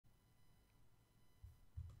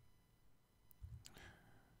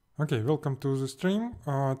Okay, welcome to the stream.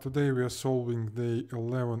 Today we are solving day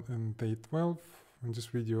 11 and day 12. In this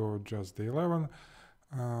video, just day 11.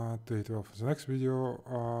 Day 12 is the next video,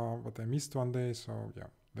 but I missed one day, so yeah,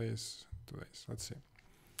 two days. Let's see.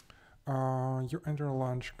 You enter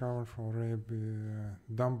lunch cover for already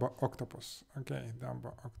Dumbo octopus. Okay,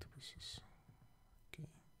 Dumbo octopuses. Okay.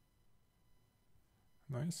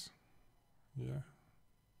 Nice. Yeah.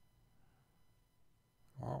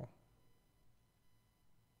 Wow.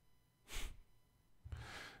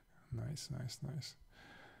 Nice.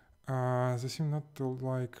 They seem not to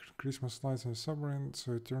like Christmas lights in the submarine,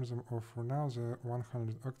 so it turns them off for now. The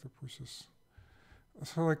 100 octopuses.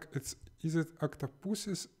 So like, is it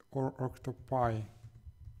octopuses or octopi?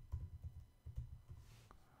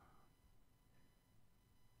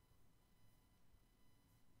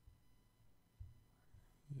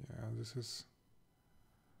 Yeah, this is.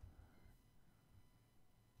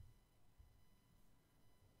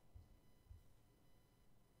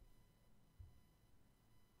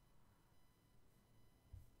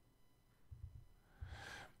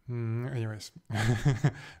 Anyways,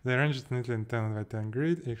 the range is neatly in 10 by 10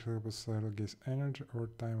 grid. Each octopus slightly gains energy over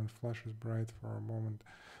time and flashes bright for a moment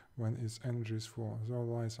when its energy is full. Though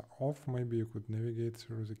lights are off, maybe you could navigate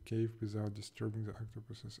through the cave without disturbing the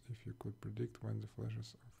octopuses if you could predict when the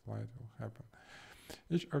flashes of light will happen.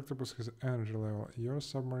 Each octopus has an energy level. Your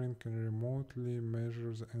submarine can remotely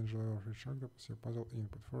measure the energy level of each octopus, your puzzle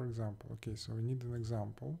input. For example, okay, so we need an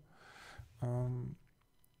example.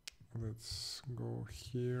 Let's go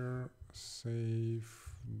here, save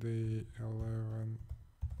day 11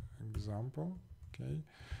 example, okay,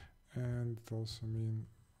 and it also mean,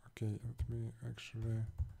 okay, let me actually,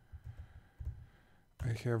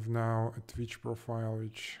 I have now a Twitch profile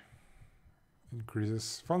which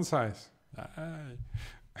increases font size.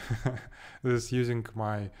 This is using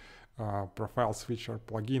my profile switcher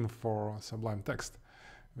plugin for Sublime Text,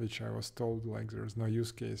 which I was told like there's no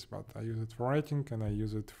use case, but I use it for writing and I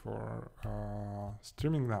use it for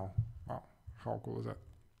streaming now. Wow, how cool is that?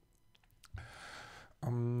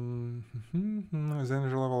 The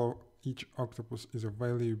energy level of each octopus is a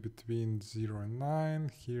value between 0 and 9.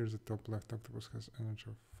 Here the top left octopus has energy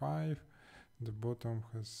of 5. The bottom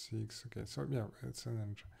has 6. Okay, so yeah, it's an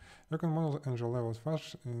energy. You can model the energy levels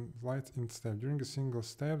flash in light in step. During a single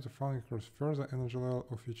step, the following occurs. First, the energy level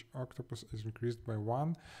of each octopus is increased by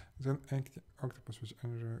 1. Then, octopus with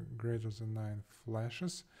energy greater than 9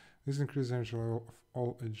 flashes. This increases the energy level of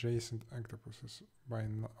all adjacent octopuses by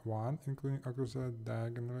 1, including octopuses that are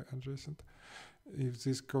diagonally adjacent. If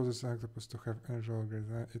this causes the octopus to have energy level greater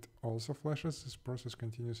than 9, it also flashes. This process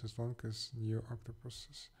continues as long as new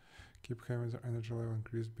octopuses keep having their energy level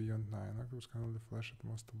increased beyond 9. Octopus can only flash at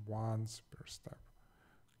most once per step.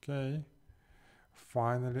 Okay.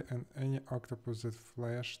 Finally, any octopus that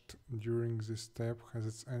flashed during this step has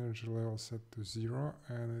its energy level set to 0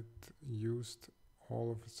 and it used all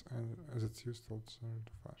of its energy to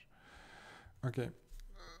flash. Okay,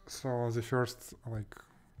 so the first like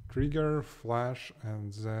trigger, flash,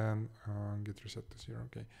 and then get reset to 0.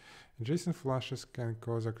 Okay. Adjacent flashes can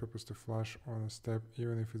cause octopus to flash on a step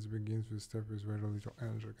even if it begins with a step with very little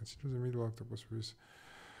energy. Consider the middle octopus with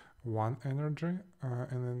 1 energy,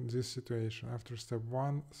 and in this situation after step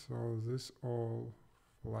 1, so this all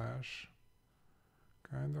flash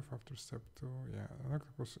kind of after step 2. Yeah, an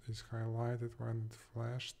octopus is highlighted when it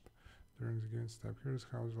flashed during the given step. Here's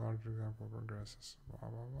how the larger example progresses. Blah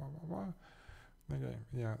blah blah blah blah. Okay,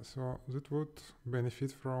 yeah, so that would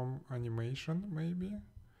benefit from animation maybe.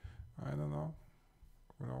 I don't know.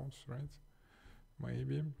 Who knows, right?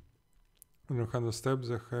 Maybe. In 100 steps,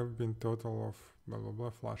 there have been total of blah blah blah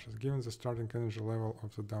flashes. Given the starting energy level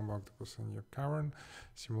of the Dumbo octopus in your cavern,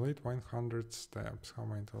 simulate 100 steps. How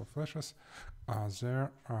many total flashes are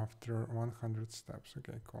there after 100 steps?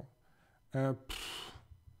 Okay, cool.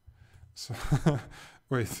 So,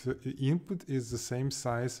 wait, the input is the same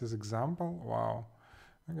size as example? Wow.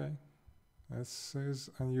 Okay. This is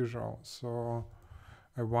unusual. So,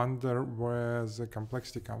 I wonder where the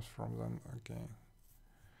complexity comes from then. Okay.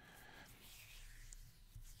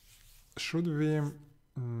 Should we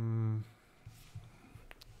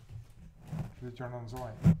turn on the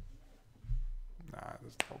light? Nah,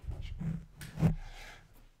 doesn't help much.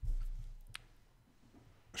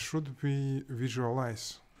 Should we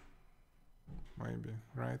visualize? Maybe,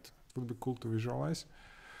 right? It would be cool to visualize.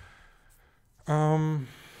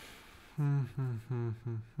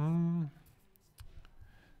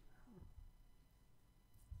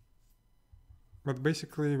 But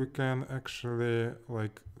basically we can actually,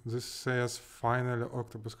 like, this says finally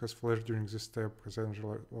octopus has flashed during this step, has energy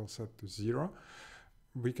level set to 0.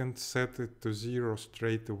 we can set it to 0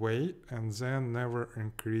 straight away and then never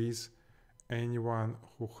increase anyone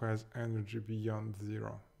who has energy beyond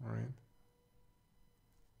 0, right?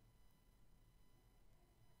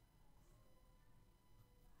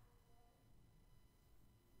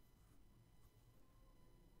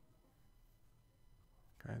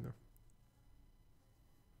 Kind of.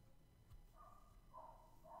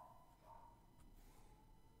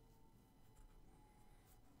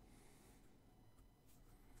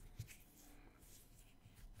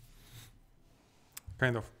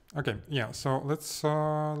 Kind of. Okay, yeah, so let's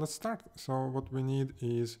start. So what we need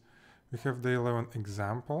is, we have the 11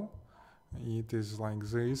 example. It is like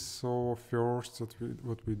this. So first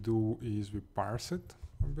what we do is we parse it,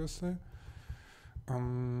 obviously. So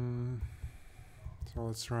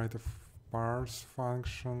let's write a parse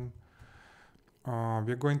function.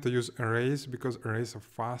 We're going to use arrays because arrays are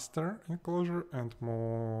faster in Clojure and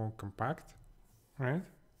more compact, right?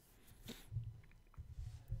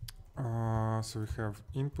 So we have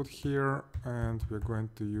input here, and we're going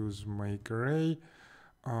to use make array.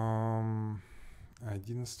 I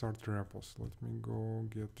didn't start REPL, so let me go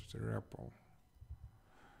get the REPL.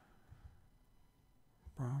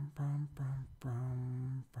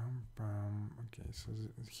 Okay, so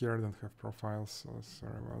here I don't have profiles, so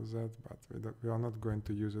sorry about that, but we are not going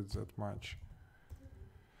to use it that much.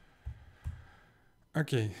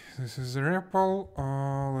 Okay, this is the REPL.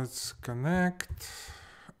 Let's connect.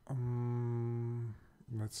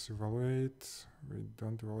 Let's evaluate. We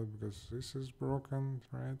don't evaluate because this is broken,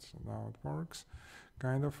 right? So now it works,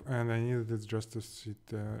 kind of. And I needed it just to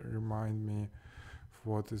remind me of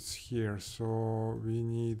what is here. So we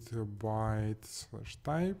need a byte /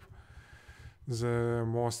 type, the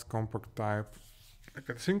most compact type I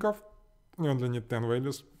can think of. You only need 10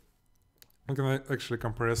 values. I can actually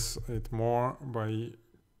compress it more by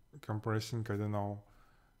compressing, I don't know,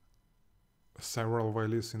 several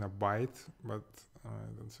values in a byte, but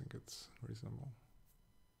I don't think it's reasonable.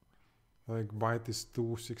 Like byte is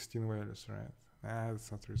 216 values, right?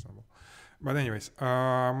 That's not reasonable. But anyways,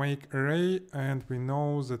 make array, and we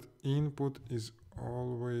know that input is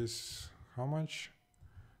always how much?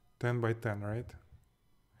 10 by 10, right?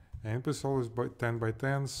 Input is always 10 by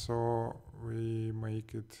 10, so we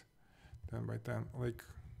make it 10 by 10, like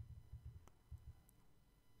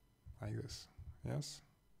this, yes?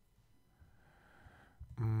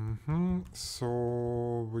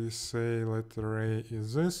 So we say let array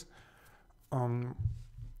is this.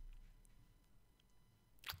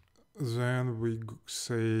 Then we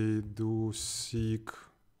say do seek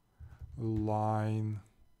line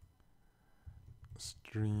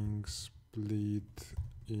string split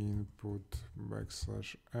input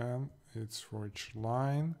 \n. It's for each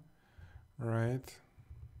line, right?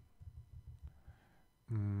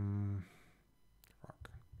 Fuck.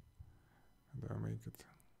 How do I make it?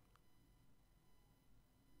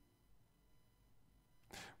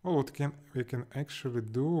 Well, what we can actually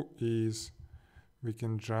do is we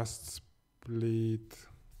can just split.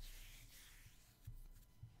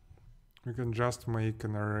 We can just make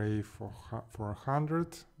an array for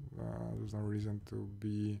 100. There's no reason to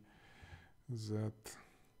be that.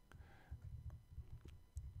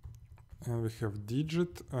 And we have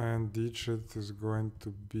digit, and digit is going to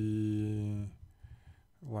be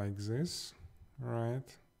like this,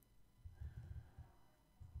 right?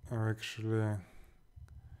 I actually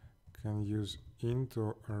can use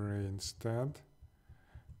into array instead,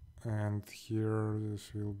 and here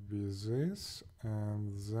this will be this,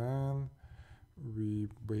 and then we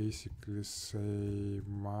basically say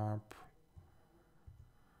map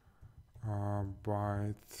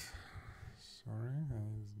byte, sorry, I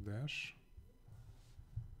need dash,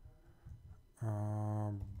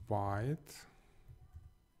 byte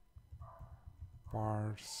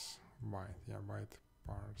parse byte, yeah, byte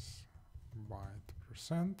parse byte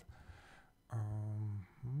 %.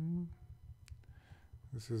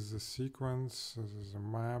 This is the sequence, this is a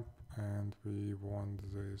map, and we want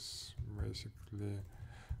this basically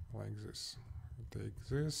like this. We take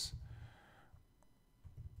this.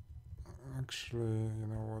 Actually, you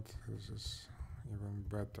know what, this is even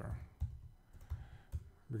better,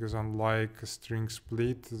 because unlike a string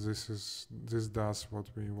split, this does what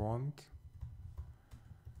we want.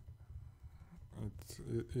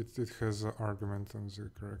 It has an argument in the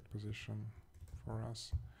correct position for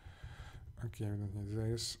us. Okay, we don't need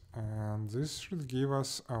this, and this should give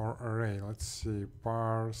us our array. Let's see,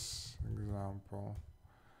 parse example.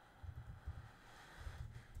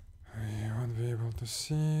 We won't be able to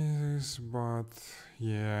see this, but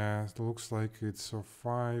yeah, it looks like it's of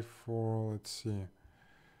 5, 4, let's see,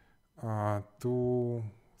 2,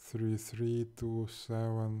 3 3 2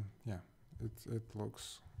 7. Yeah, it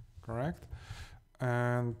looks correct.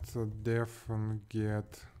 And def and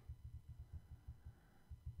get,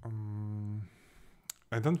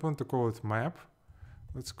 I don't want to call it map.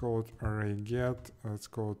 Let's call it array get. Let's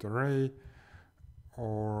call it array,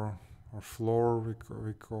 or floor.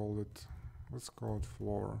 We call it. Let's call it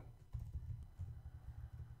floor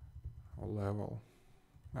or level.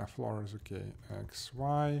 Floor is okay. X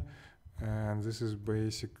Y, and this is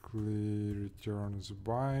basically returns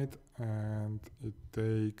byte, and it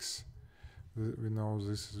takes. We know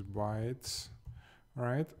this is bytes,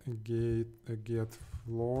 right? A get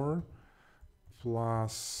floor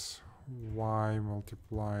plus y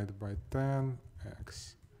multiplied by 10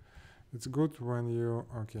 x. It's good when you,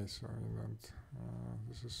 okay, so you don't,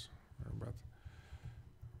 this is very bad,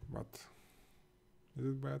 but is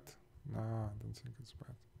it bad? No, I don't think it's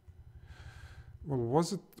bad. Well,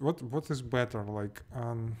 was it, what is better, like,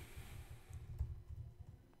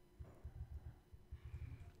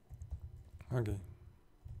 okay.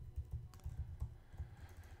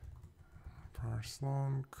 Parse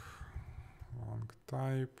long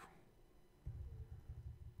type.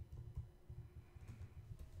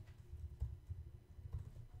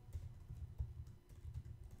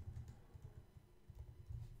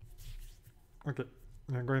 Okay,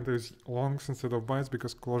 I'm going to use longs instead of bytes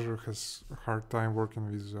because Clojure has a hard time working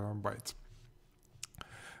with bytes.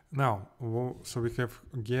 Now, so we have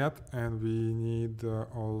get, and we need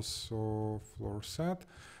also floor set,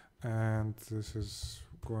 and this is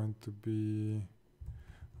going to be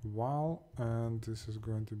val, and this is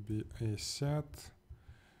going to be a set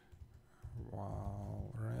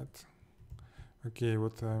val, right? Okay,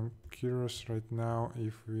 what I'm curious right now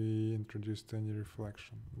if we introduced any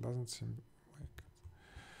reflection. Doesn't seem like it,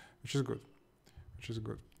 which is good, which is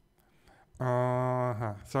good.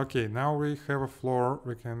 So okay, now we have a floor.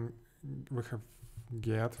 We have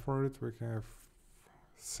get for it. We have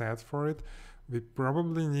set for it. We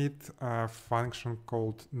probably need a function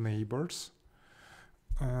called neighbors,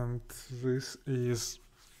 and this is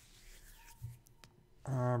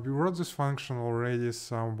we wrote this function already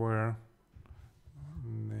somewhere.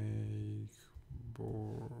 Neighbor,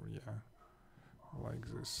 yeah, like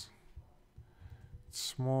this.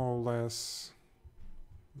 It's more or less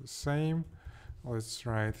the same. Let's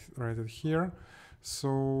write it here.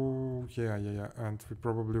 So yeah, and we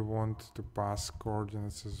probably want to pass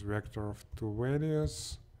coordinates as vector of 2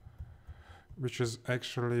 values, which is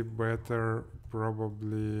actually better,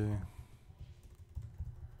 probably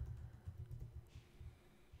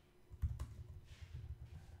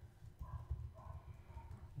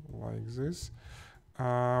like this.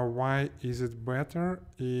 Why is it better?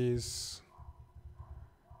 Is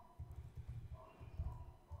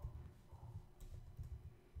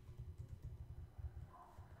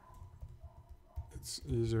it's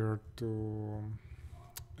easier to,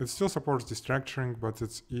 it still supports destructuring, but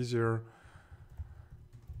it's easier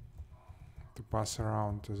to pass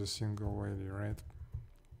around as a single value, right?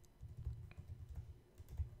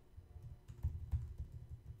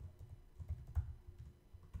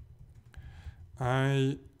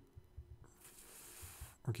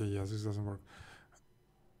 Okay, yeah, this doesn't work.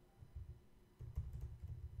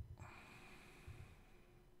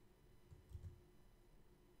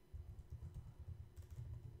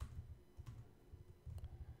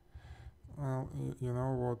 Well, you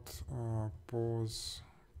know what? Pause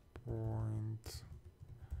point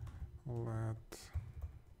let.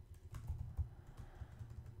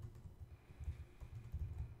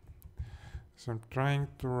 So I'm trying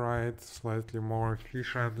to write slightly more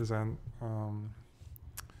efficient than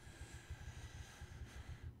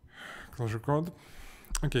Clojure code.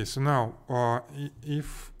 Okay, so now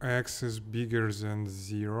if x is bigger than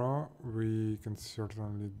 0, we can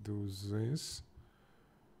certainly do this.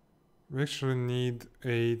 We actually need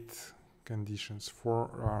 8 conditions.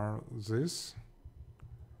 4 are this.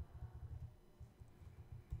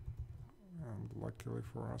 And luckily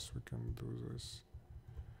for us, we can do this.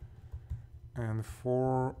 And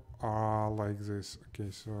 4 are like this.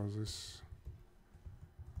 Okay, so this.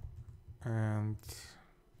 And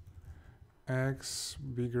x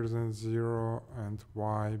bigger than 0 and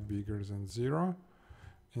y bigger than 0.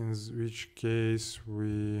 In which case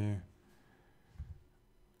we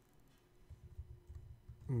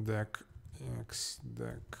deck x,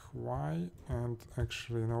 deck y, and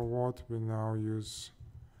actually, you know what? We now use,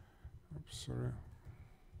 oops, sorry,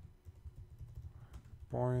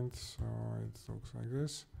 point, so it looks like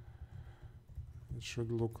this. It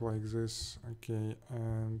should look like this. Okay,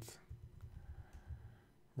 and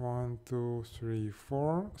 1, 2, 3,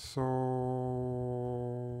 4. So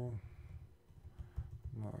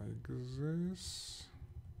like this,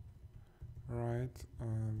 right?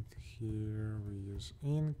 And here we use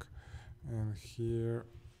ink, and here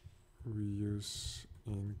we use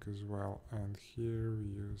ink as well, and here we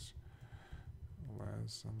use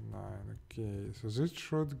less than 9. Okay, so this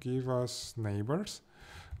should give us neighbors.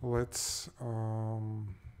 Let's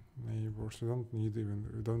neighbors. We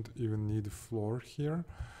don't even need a floor here.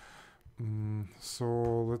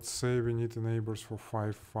 So let's say we need the neighbors for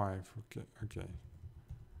 5, 5. Okay.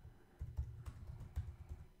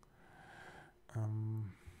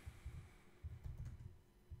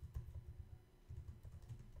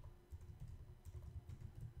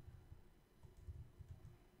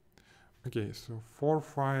 Okay, so 4,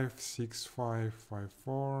 5, 6, 5, 5,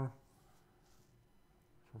 4,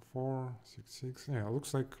 4, 4, 6, 6. Yeah,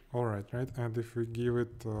 looks like all right? And if we give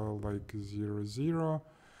it like 0, 0,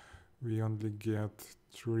 we only get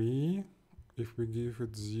 3. If we give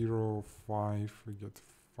it 0, 5, we get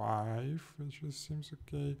 5, which seems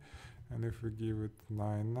okay. And if we give it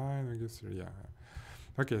 9, 9, we get 3. Yeah.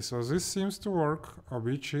 Okay, so this seems to work,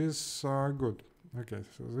 which is good. Okay,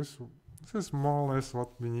 so this is more or less what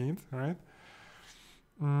we need, right?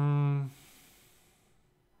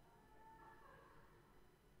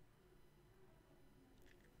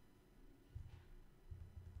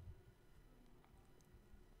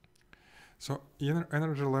 So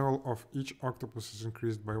energy level of each octopus is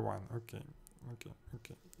increased by 1. Okay.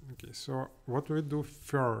 So what we do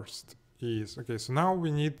first is, okay, so now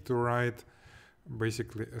we need to write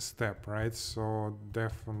basically a step, right? So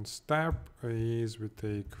definite step is we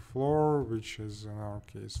take floor, which is in our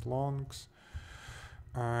case longs,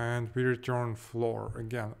 and we return floor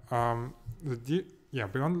again.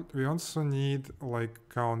 We also need like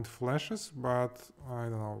count flashes, but I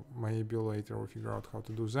don't know, maybe later we'll figure out how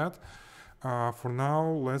to do that. For now,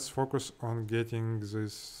 let's focus on getting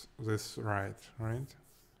this right?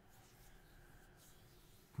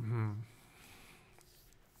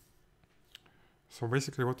 So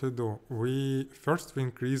basically what we do, we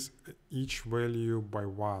increase each value by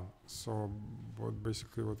 1. So what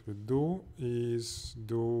we do is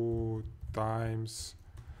do times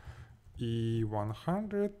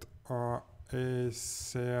E100 a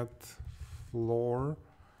set floor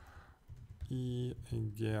E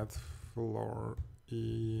get floor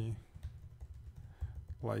E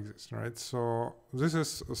like this, right? So this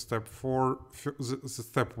is step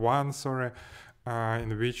 1, sorry,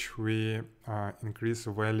 in which we increase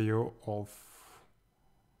the value of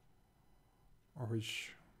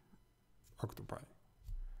each octopi.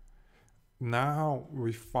 Now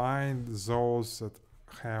we find those that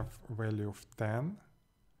have value of 10,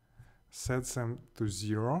 set them to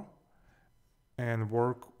 0, and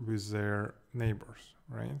work with their neighbors,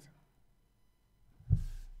 right?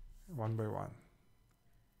 One by one.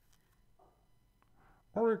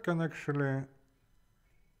 Or we can actually,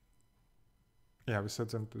 we set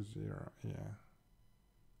them to 0,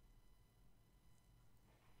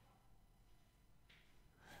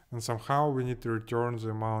 And somehow we need to return the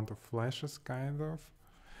amount of flashes, kind of.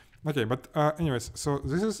 Okay, but anyways, so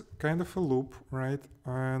this is kind of a loop, right?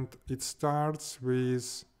 And it starts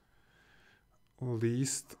with a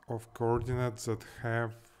list of coordinates that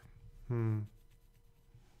have,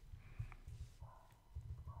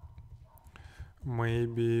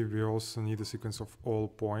 maybe we also need a sequence of all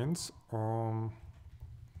points.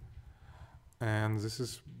 And this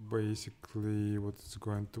is basically what it's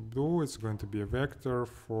going to do. It's going to be a vector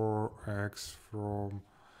for x from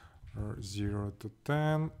 0 to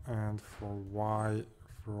 10 and for y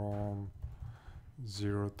from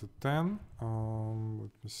 0 to 10.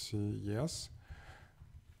 Let me see, yes.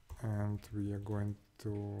 And we are going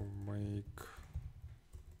to make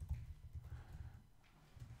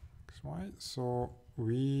xy. So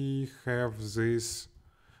we have this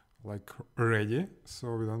like ready,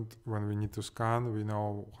 so we don't, when we need to scan, we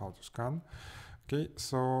know how to scan. Okay,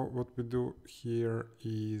 so what we do here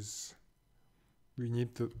is we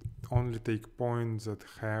need to only take points that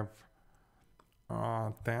have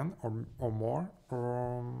 10 or more.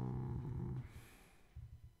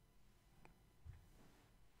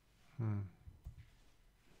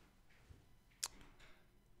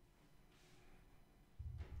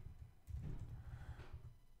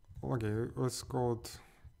 Okay, let's call it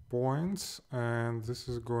points, and this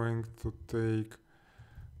is going to take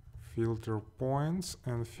filter points,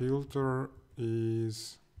 and filter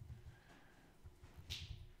is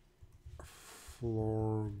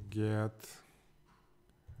floor get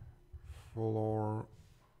floor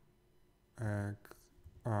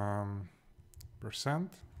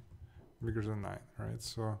percent bigger than 9, right?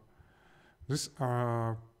 So these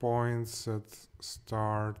are points that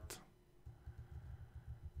start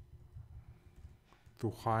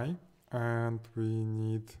too high, and we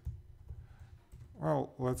need,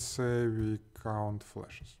 well, let's say we count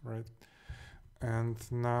flashes, right? And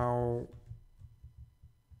now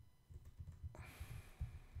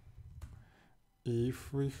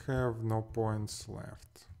if we have no points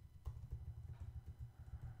left,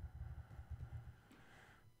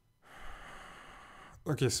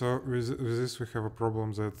 okay, so with this we have a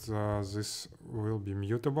problem that this will be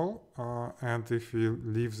mutable, and if we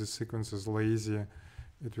leave the sequence as lazy,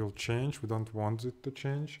 it will change. We don't want it to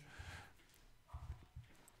change.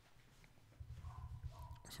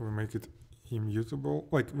 So we make it immutable.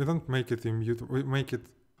 Like, we don't make it immutable,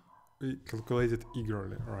 we calculate it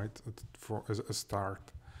eagerly, right, as a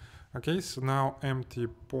start. Okay, so now empty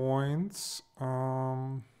points.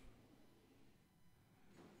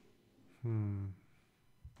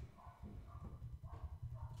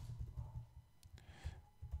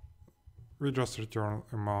 We just return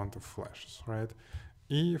amount of flashes, right?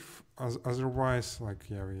 If otherwise, like,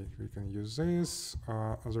 yeah, we can use this.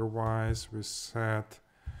 Otherwise, we set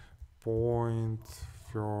point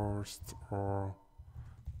first or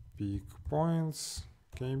peak points.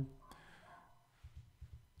 Okay,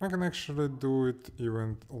 I can actually do it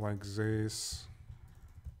even like this.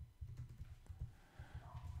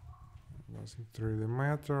 Doesn't really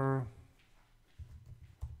matter.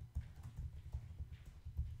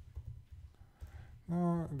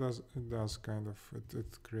 No, it does kind of,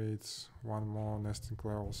 it creates one more nesting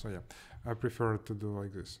level. So yeah, I prefer to do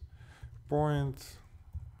like this. Point,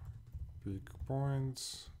 peak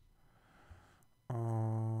points.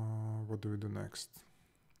 What do we do next?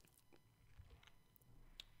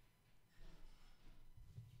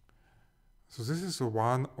 So this is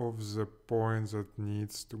one of the points that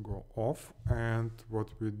needs to go off, and what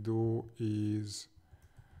we do is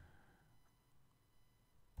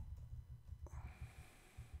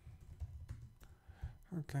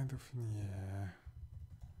kind of, yeah.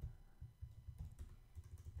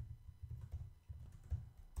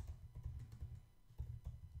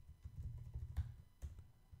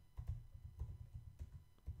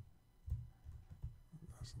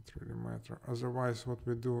 Doesn't really matter. Otherwise, what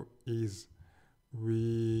we do is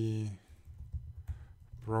we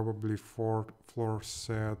probably floor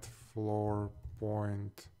set floor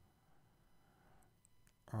point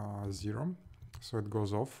 0, so it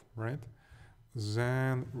goes off, right?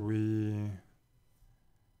 Then we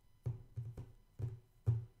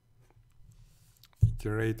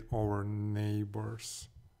iterate over neighbors.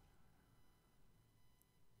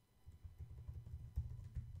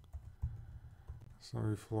 So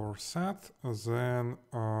we floor set, then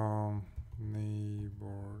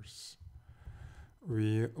neighbors.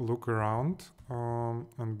 We look around,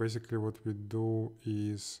 and basically what we do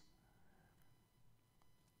is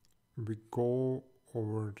we go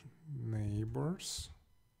over neighbors.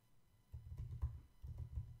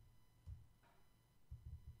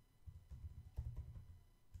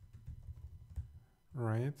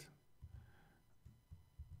 Right?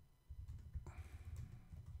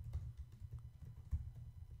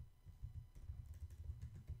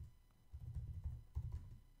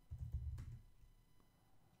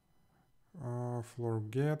 Floor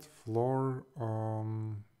get, floor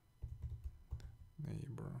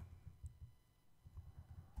neighbor.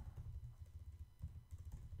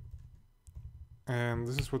 And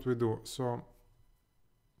this is what we do. So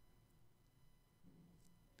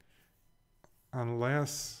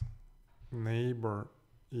unless neighbor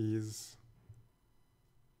is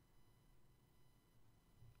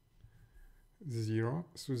 0,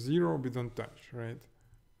 so 0 we don't touch, right?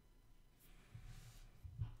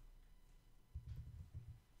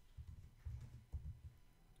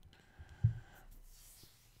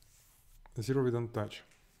 0 we don't touch.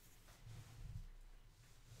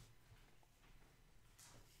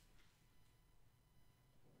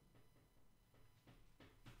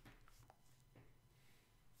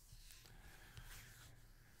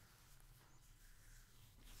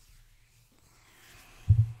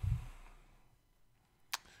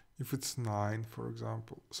 If it's 9, for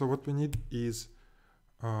example. So what we need is,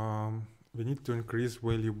 we need to increase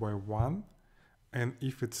value by 1. And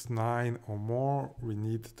if it's 9 or more, we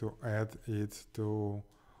need to add it to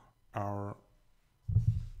our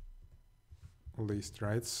list,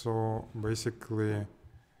 right? So basically,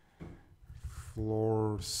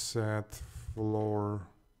 floor set floor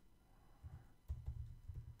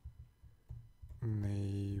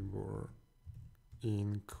neighbor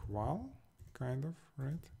inqual, kind of,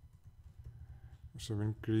 right? So we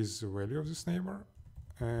increase the value of this neighbor,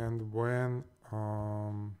 and when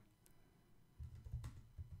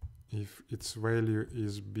if its value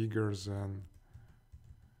is bigger than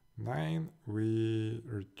 9, we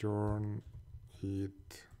return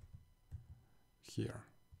it here.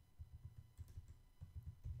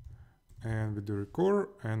 And we do recur,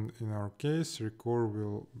 and in our case, recur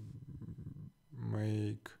will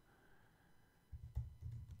make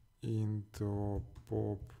into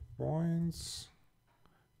pop points.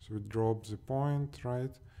 So we drop the point,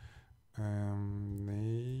 right?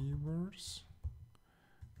 Neighbors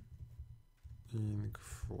ink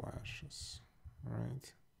flashes,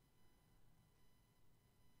 right?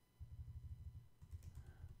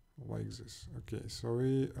 Like this. Okay, so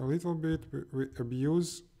we a little bit we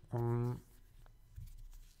abuse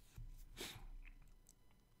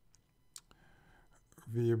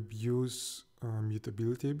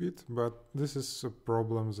mutability a bit, but this is a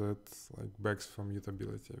problem that like begs for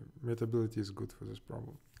mutability. Mutability is good for this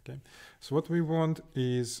problem. Okay, so what we want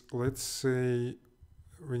is, let's say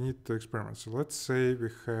we need to experiment. So let's say we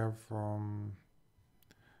have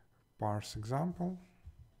parse example.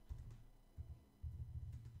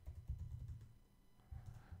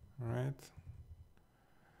 Right,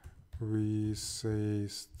 we say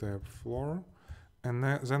step floor, and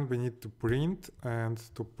then we need to print, and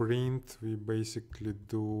to print we basically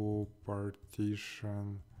do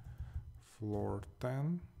partition floor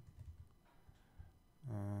 10.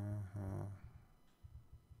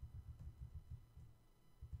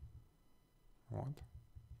 What?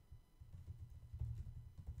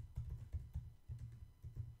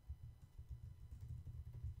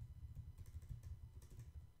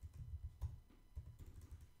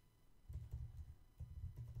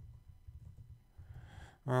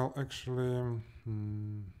 Well, actually,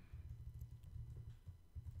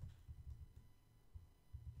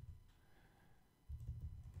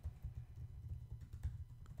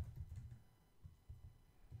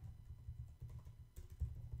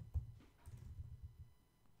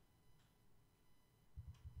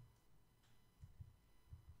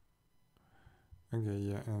 okay,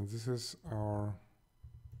 yeah, and this is our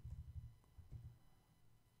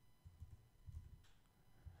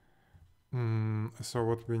so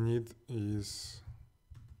what we need is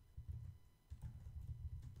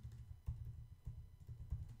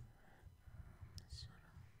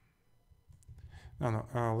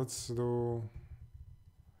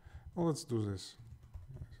let's do this.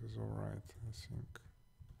 This is all right, I think.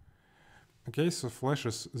 Okay, so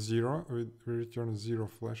flashes 0. We return 0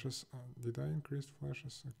 flashes. Did I increase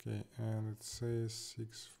flashes? Okay, and it says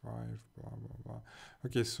 6, 5, blah, blah, blah.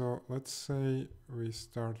 Okay, so let's say we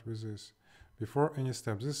start with this. Before any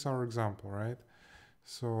step, this is our example, right?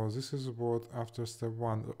 So this is what after step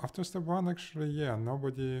 1. After step 1, actually, yeah,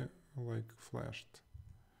 nobody like flashed.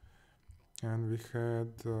 And we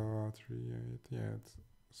had 3, 8, yeah.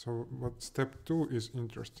 So but step 2 is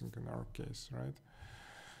interesting in our case, right?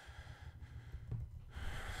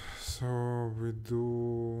 So we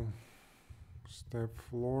do step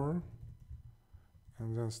floor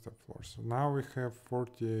and then step floor. So now we have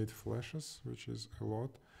 48 flashes, which is a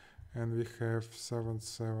lot. And we have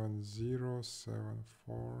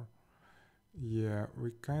 77074. Yeah,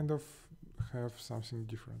 we kind of have something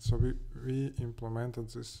different. So we implemented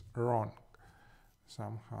this wrong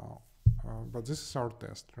somehow. But this is our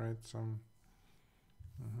test, right?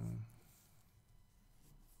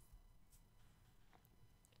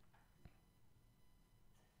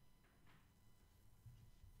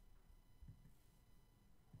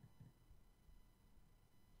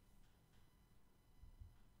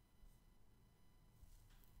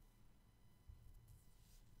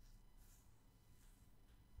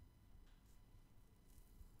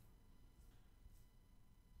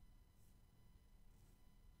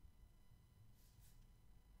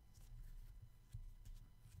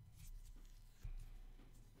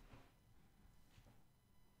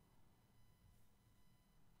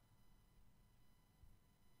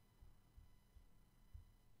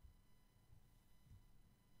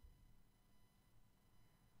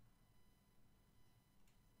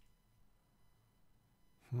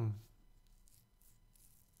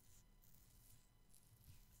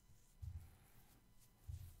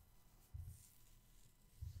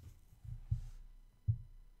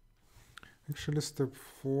 Actually, step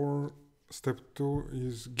 2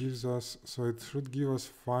 gives us, so it should give us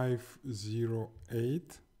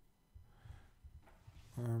 508,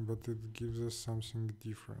 but it gives us something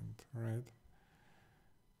different, right?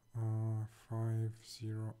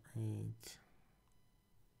 508.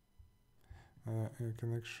 I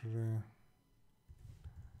can actually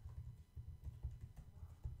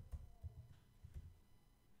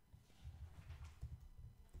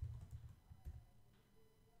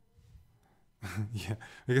yeah,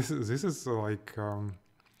 because this is like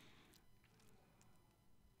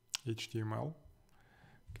HTML.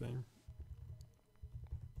 Okay.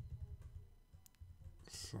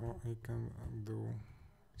 So I can do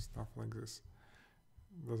stuff like this.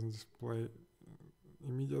 Doesn't display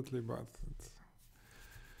immediately, but it's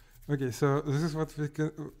okay. So this is what we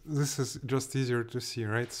can. This is just easier to see,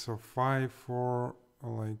 right? So 5, 4,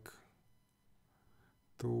 like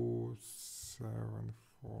 2, 7,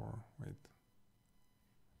 4. Wait,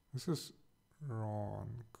 this is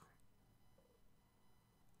wrong.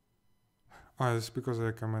 Ah, it's because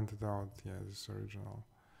I commented out. Yeah, this original.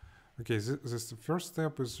 Okay, this the first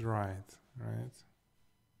step is right?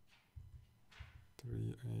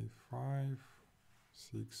 3, 8, 5,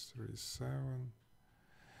 6, 3, 7,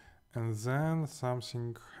 and then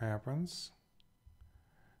something happens,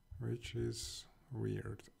 which is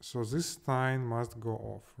weird. So this sign must go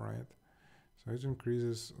off, right? So it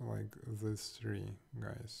increases like these 3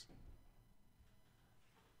 guys.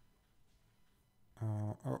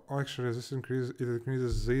 Actually, this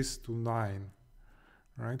increases this to 9,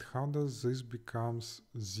 right? How does this becomes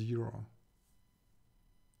 0?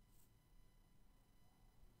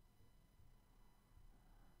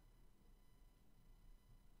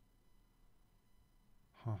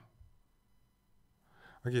 Huh.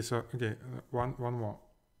 Okay, so okay, one more.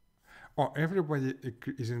 Oh, everybody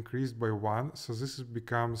is increased by 1, so this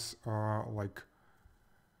becomes like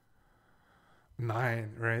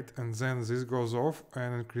 9, right? And then this goes off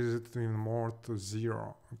and increases it even more to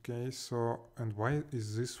 0. Okay, so and why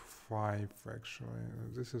is this 5 actually?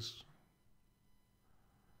 This is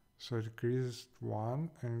so it increased 1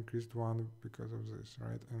 and increased 1 because of this,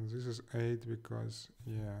 right? And this is 8 because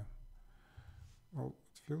yeah. Well,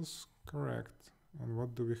 it feels correct. And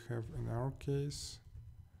what do we have in our case?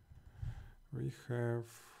 We have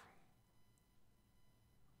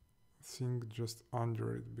thing just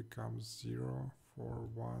under it becomes 0, 4,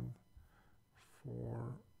 1,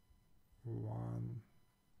 4, 1.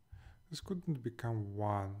 This couldn't become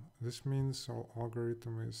 1. This means our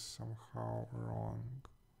algorithm is somehow wrong.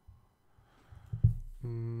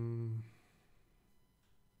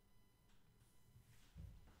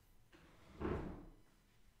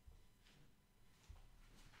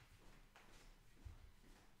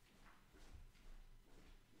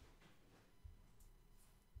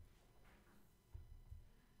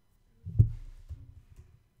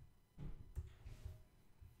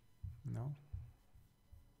 No?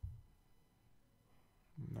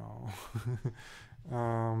 No.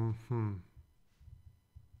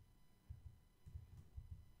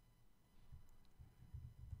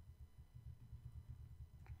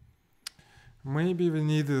 Maybe we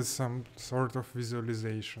needed some sort of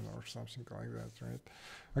visualization or something like that, right?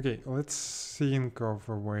 Okay, let's think of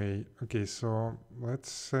a way. Okay, so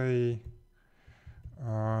let's say,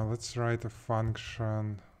 let's write a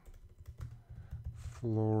function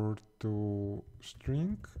floor to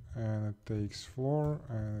string, and it takes floor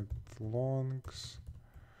and it longs,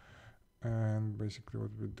 and basically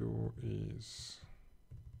what we do is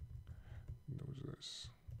do this.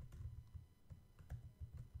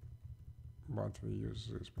 But we use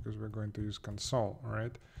this because we're going to use console,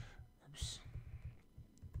 right? Oops.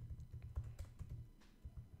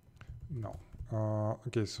 No.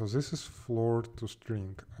 Okay, so this is floor to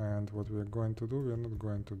string, and what we're going to do, we're not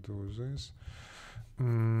going to do this.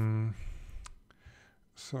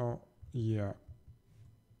 So yeah,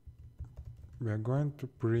 we're going to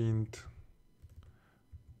print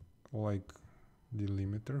like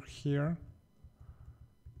delimiter here.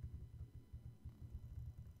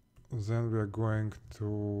 Then we're going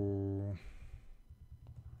to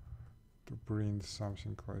print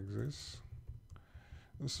something like this.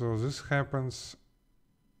 So this happens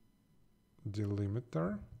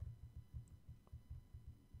delimiter,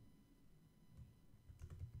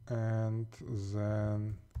 and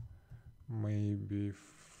then maybe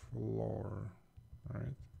floor,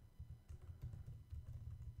 right?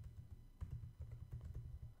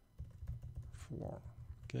 Floor,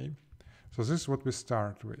 okay. So this is what we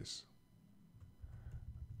start with.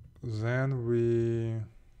 Then we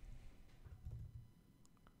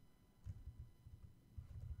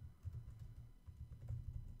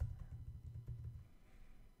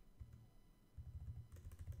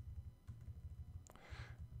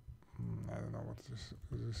I don't know what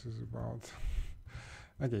this is about.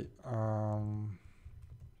 Okay,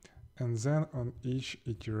 and then on each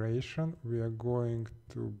iteration we are going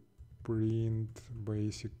to print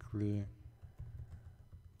basically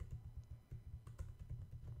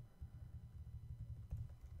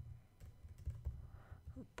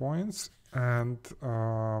points and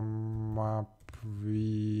map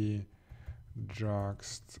v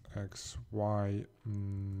juxt xy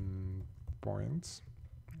points,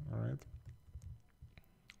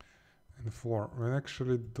 and floor. We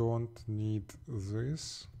actually don't need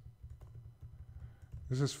this.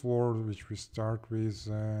 This is floor which we start with,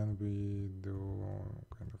 and we do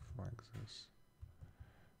kind of like this.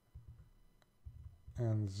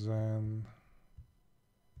 And then,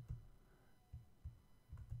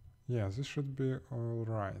 yeah, this should be all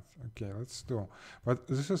right. Okay, let's do. But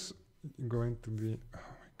this is going to be, oh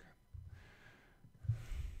my god.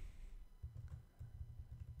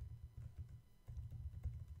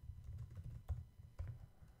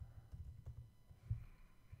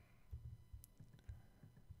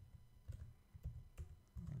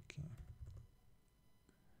 Okay.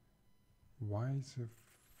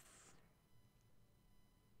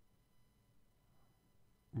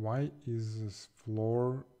 Why is this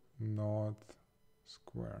floor not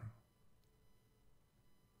square?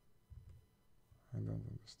 I don't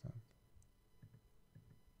understand.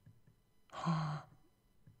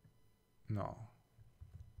 No.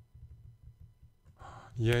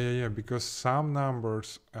 Yeah, because some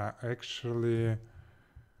numbers are actually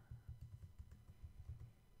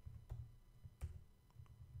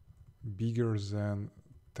bigger than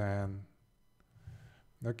 10.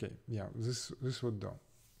 Okay, yeah, this would do.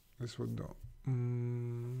 This would do.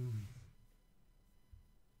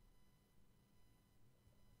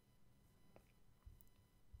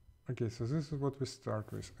 Okay, so this is what we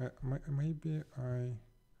start with. Maybe I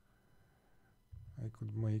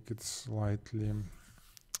could make it slightly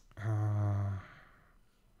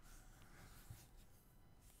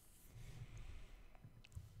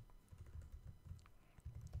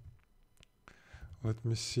let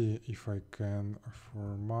me see if I can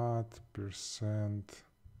format percent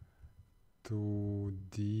to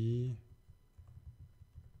D.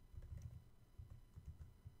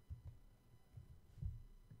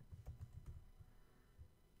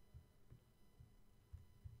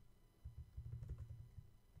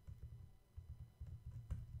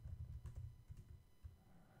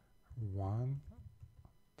 One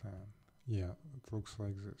 10. Yeah, it looks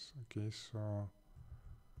like this. Okay, so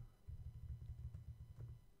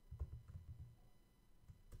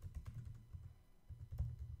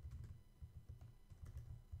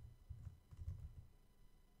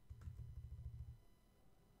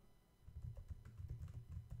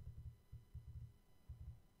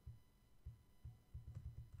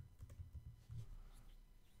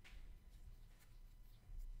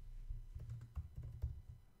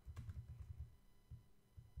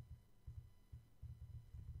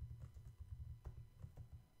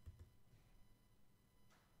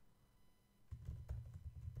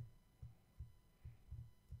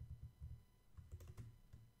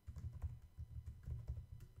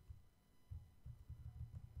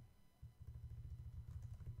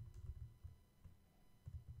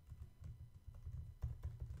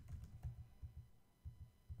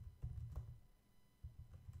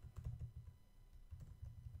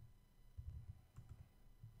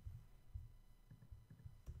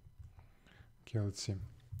okay, let's see.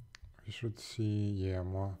 We should see, yeah,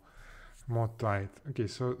 more tight. Okay,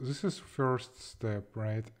 so this is first step,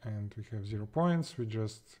 right? And we have 0 points. We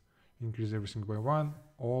just increase everything by 1.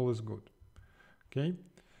 All is good. Okay,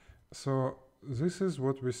 so this is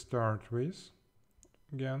what we start with.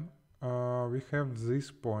 Again, we have these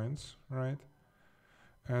points, right?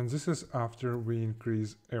 And this is after we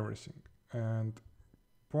increase everything. And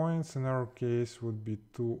points in our case would be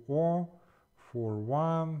 2, 0, 4,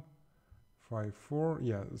 1, 5, 4.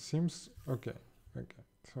 Yeah, it seems okay. Okay,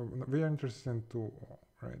 so we are interested in 2, 0,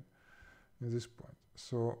 right? At this point.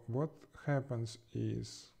 So what happens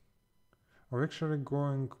is we're actually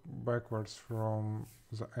going backwards from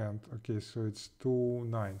the end. Okay, so it's 2,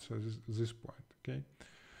 9. So this point. Okay,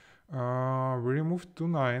 we remove 2,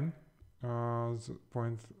 9. The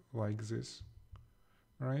point like this,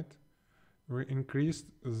 right? We increased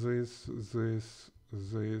this,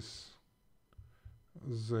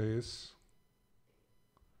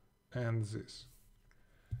 and this.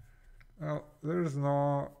 Well, there is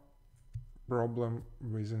no problem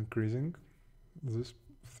with increasing this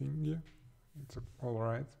thingy. It's all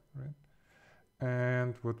right, right?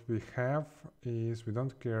 And what we have is we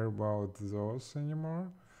don't care about those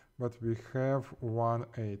anymore, but we have 1,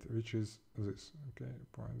 8, which is this. Okay,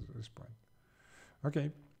 this point.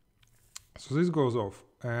 Okay, so this goes off,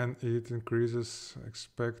 and it increases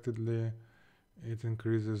expectedly. It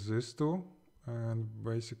increases this too, and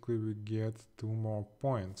basically we get 2 more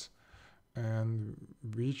points, and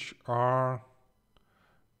which are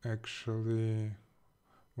actually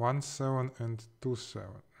 1, 7 and 2, 7,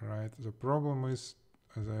 right? The problem is,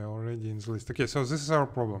 as I already in the list. Okay, so this is our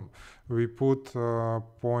problem. We put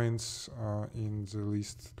points in the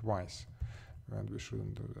list twice, and we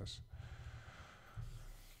shouldn't do this.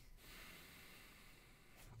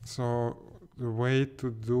 So the way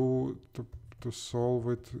to solve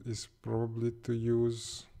it is probably to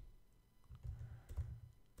use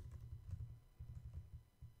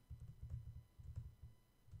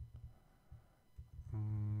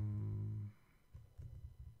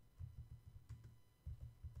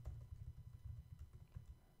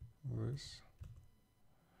this,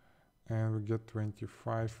 and we get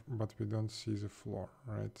 25, but we don't see the floor,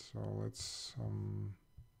 right? So let's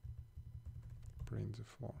print the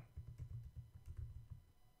floor.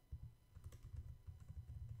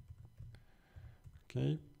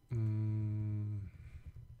 Okay.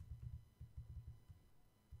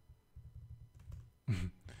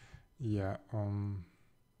 Yeah.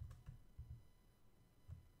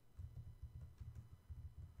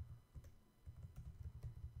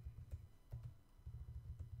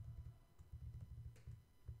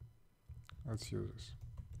 Let's use this.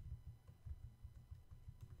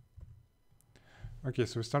 Okay,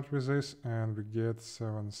 so we start with this and we get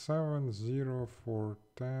 7, 7, 0, 4,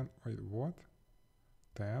 10. Wait, what?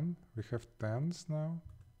 10? We have 10s now?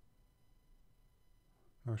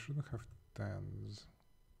 No, we shouldn't have 10s.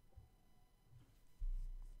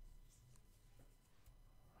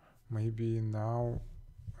 Maybe now,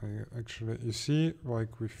 actually, you see,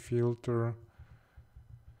 like we filter.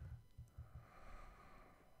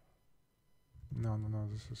 No,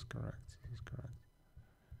 this is correct. This is correct.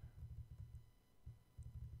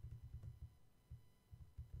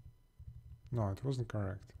 No, it wasn't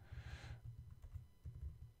correct.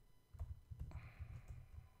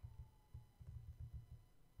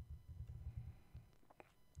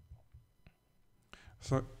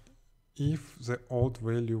 So if the old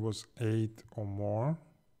value was 8 or more,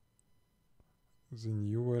 the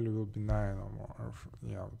new value will be 9 or more. Or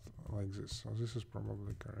yeah, like this. So this is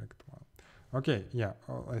probably correct one. Okay, yeah,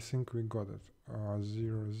 I think we got it.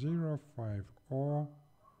 0, 0, 5, 0,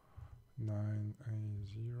 9, A,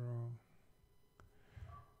 0.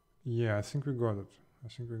 Yeah, I think we got it.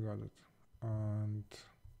 And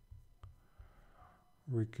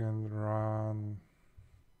we can run,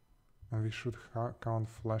 and we should count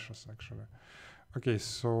flashes actually. Okay,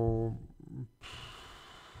 so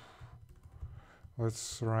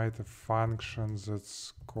let's write a function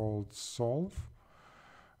that's called solve.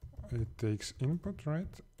 It takes input,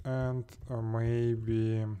 right? And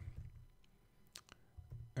maybe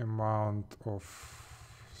amount of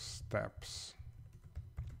steps.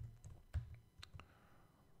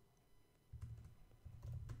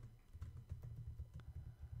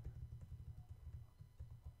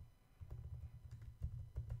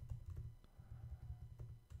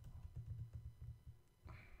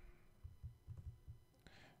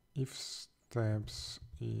 If steps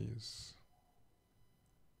is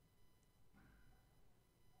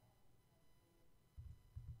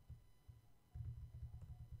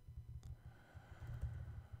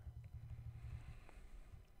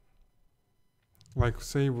like,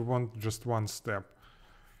 say we want just one step.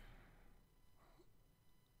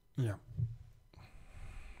 Yeah.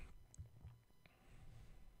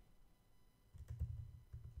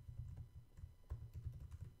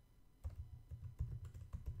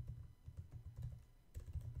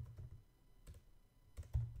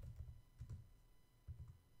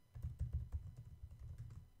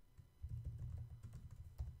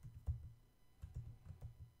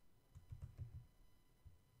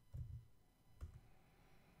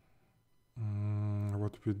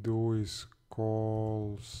 What we do is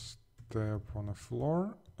call step on a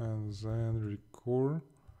floor and then recur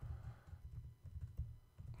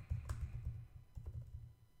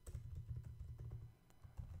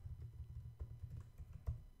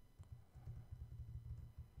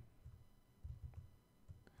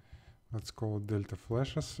let's call it delta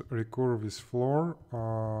flashes, recur with floor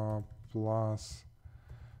plus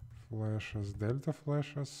flashes delta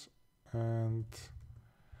flashes and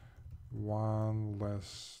one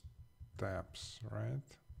less steps,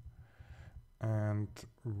 right? And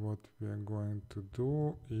what we are going to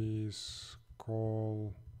do is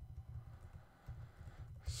call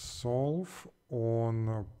solve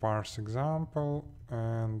on parse example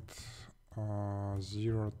and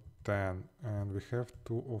 0, 10, and we have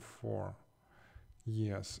 2 or 4.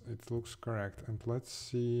 Yes, it looks correct. And let's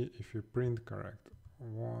see if we print correct.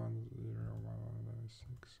 1, 0, 1,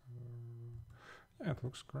 6. Yeah, it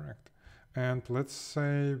looks correct. And let's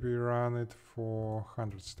say we run it for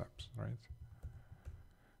 100 steps, right?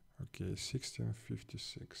 Okay,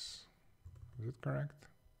 1656. Is it correct?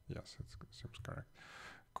 Yes, it seems correct.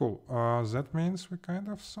 Cool. That means we kind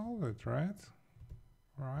of solved it, right?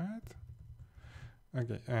 Right?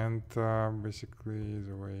 Okay, and basically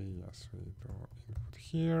the way, yes, we do input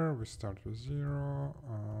here, we start with 0,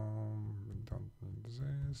 we don't need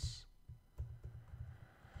this.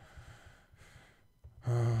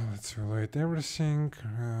 Let's evaluate everything.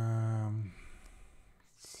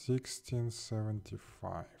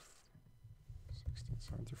 1675.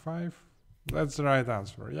 1675. That's the right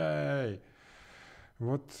answer. Yay!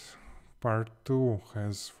 What part 2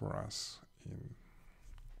 has for us in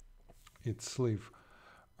its sleeve?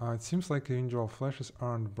 It seems like individual flashes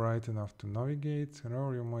aren't bright enough to navigate.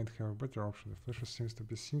 However, you might have a better option. The flashes seems to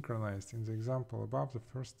be synchronized. In the example above, the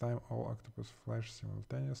first time all octopus flash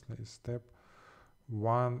simultaneously is step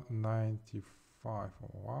 195.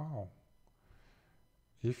 Wow.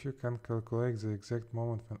 If you can calculate the exact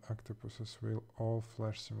moment when octopuses will all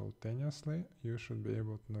flash simultaneously, you should be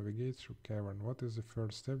able to navigate through cavern. What is the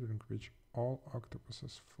first step during which all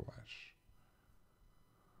octopuses flash?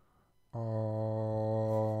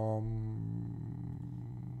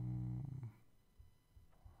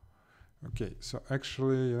 Okay, so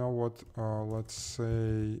actually, you know what? Let's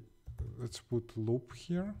say, let's put loop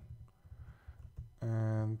here,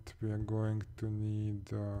 and we are going to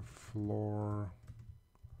need floor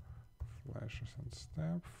flashes and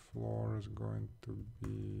step. Floor is going to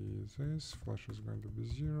be this, flash is going to be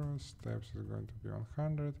 0, steps is going to be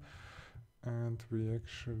 100, and we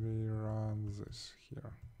actually run this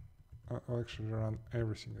here. I'll actually run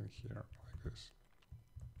everything in here like this.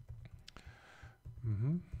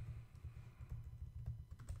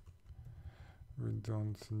 We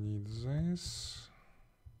don't need this.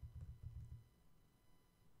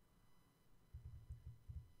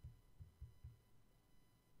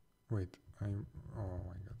 Wait, oh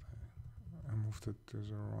my god, I moved it to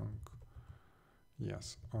the wrong.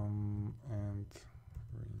 Yes, and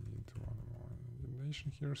we need one more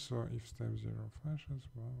indication here. So if step 0 flashes,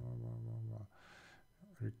 blah blah blah blah blah.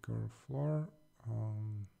 Recurve floor,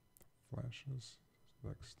 flashes,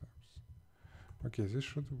 select steps. Okay, this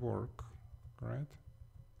should work, right?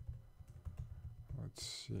 Let's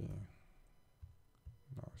see.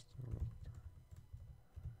 No, still.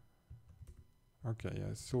 Okay,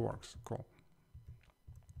 yeah, it still works. Cool.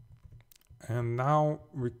 And now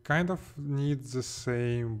we kind of need the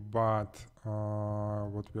same, but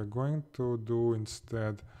what we're going to do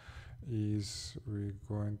instead is we're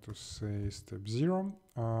going to say step 0,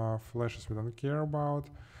 flashes we don't care about,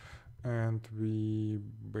 and we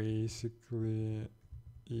basically,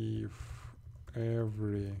 if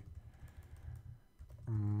every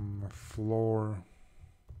floor,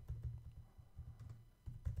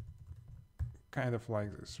 kind of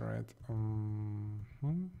like this, right?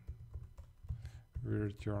 We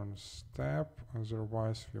return step,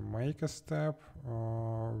 otherwise we make a step,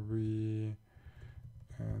 we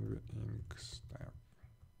inc step.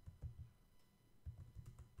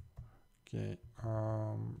 Okay,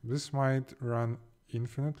 this might run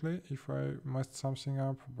infinitely if I messed something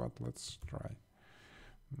up, but let's try.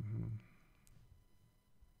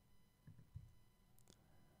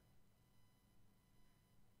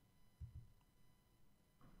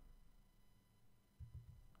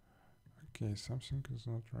 Okay, something is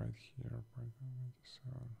not right here.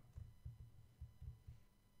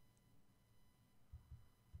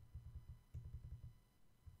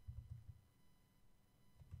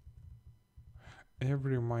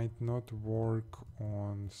 Every might not work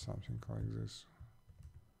on something like this.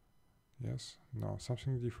 Yes? No,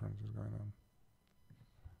 something different is going on.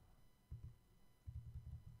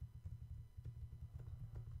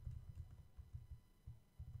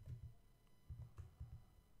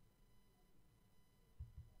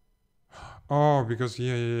 Oh, because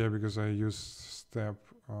because I used step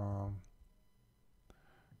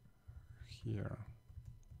here.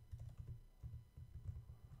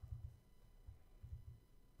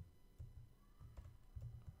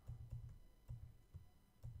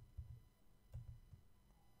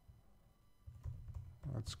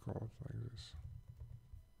 Let's call it like this.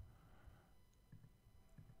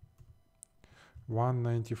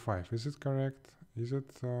 195. Is it correct? Is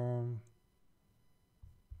it?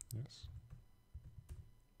 Yes.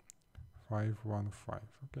 515.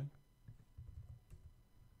 Okay.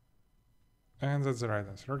 And that's the right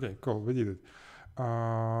answer. Okay, cool. We did it.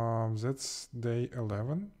 That's day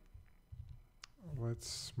 11.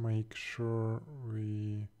 Let's make sure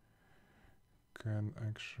we can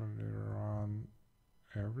actually run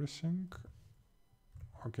everything.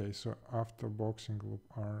 Okay, so after boxing loop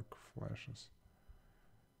arc flashes.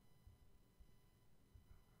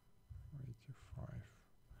 85.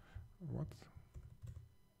 What?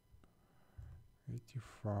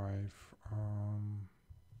 85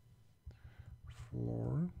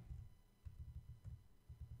 floor.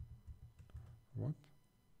 What?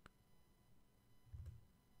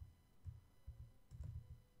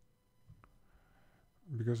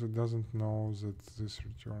 Because it doesn't know that this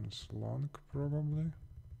returns long, probably.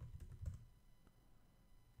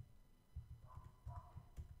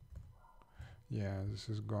 Yeah, this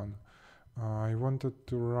is gone. I wanted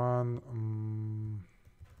to run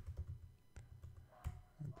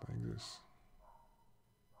like this.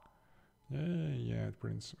 Yeah, it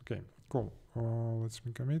prints. Okay, cool. Let's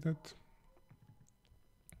be committed.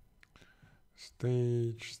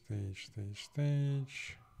 Stage.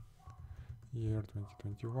 Year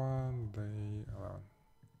 2021, day 11.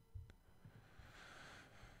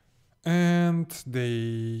 And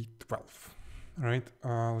day 12. Right,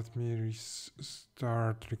 let me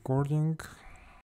start recording.